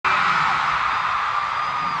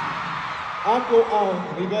I go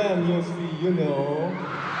out, Rivian Newsfeed, you know.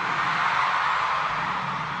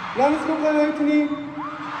 Now let's go play Anthony.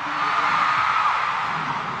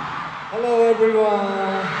 Hello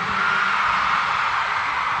everyone.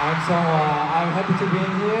 I'm Songwa. I'm happy to be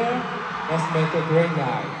here. Let's make a great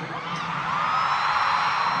night.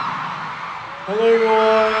 Hello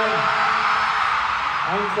everyone.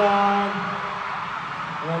 I'm Sam.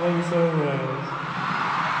 And I love you so much.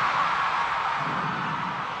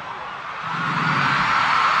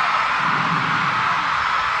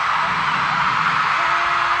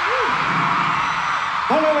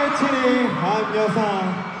 Hello Anthony. I'm Yosan.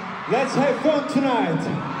 Let's have fun tonight.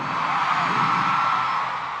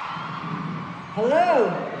 Hello.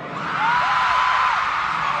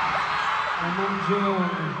 I'm June.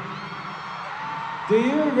 Do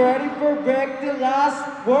you ready for break the last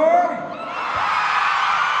word?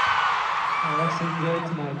 Let's enjoy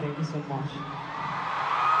tonight. Thank you so much.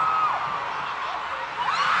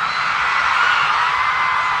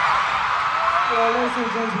 Well, ladies and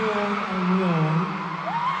gentlemen, I'm Leon.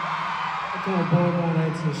 I got a board on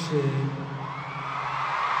it to shit.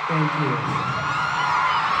 Thank you.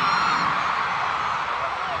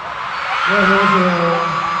 Hello.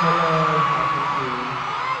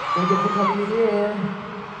 Thank you for coming here.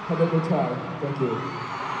 Have a good time. Thank you.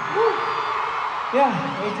 Yeah,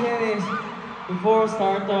 ATEEZ, before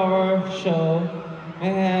start our show, I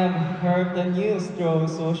have heard the news through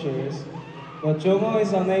socials, but Jomo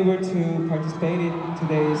is unable to participate in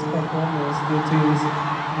today's performance due to his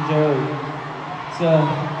injury. So,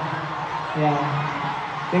 yeah,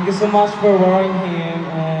 thank you so much for worrying him,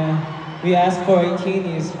 and we ask for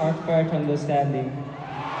ATEEZ heartfelt understanding.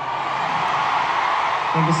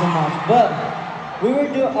 Thank you so much. But we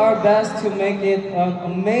will do our best to make it an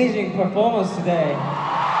amazing performance today.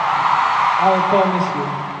 I will promise you.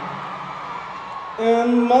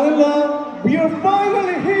 And Manila, we are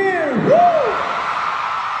finally here! Woo!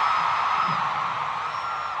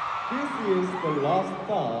 This is the last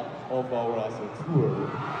stop of our last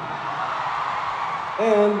tour.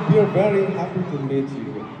 And we are very happy to meet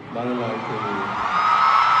you, Manila and Kenny.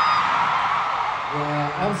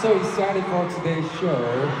 Yeah, I'm so excited for today's show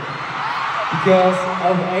because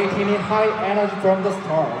of 18 high energy from the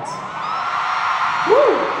start.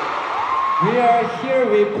 Woo! We are here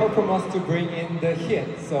with performance to bring in the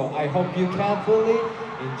hit, so I hope you can fully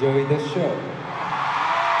enjoy the show.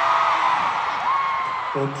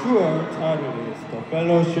 The tour title is The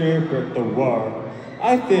Fellowship with the World.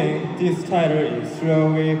 I think this title is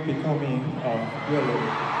slowly becoming a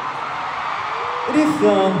reality. It is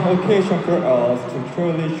an occasion for us to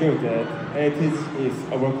truly show that ATEEZ is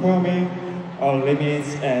overcoming our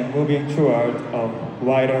limits and moving toward a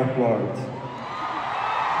wider world.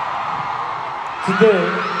 Today,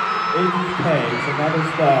 ATEEZ takes another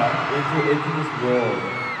step into ATEEZ's world.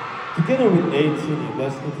 Together with ATEEZ,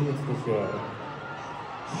 let's continue to the show.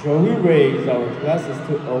 Shall we raise our glasses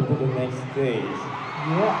to open the next stage?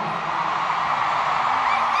 Yeah.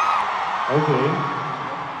 Okay.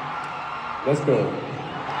 Let's go.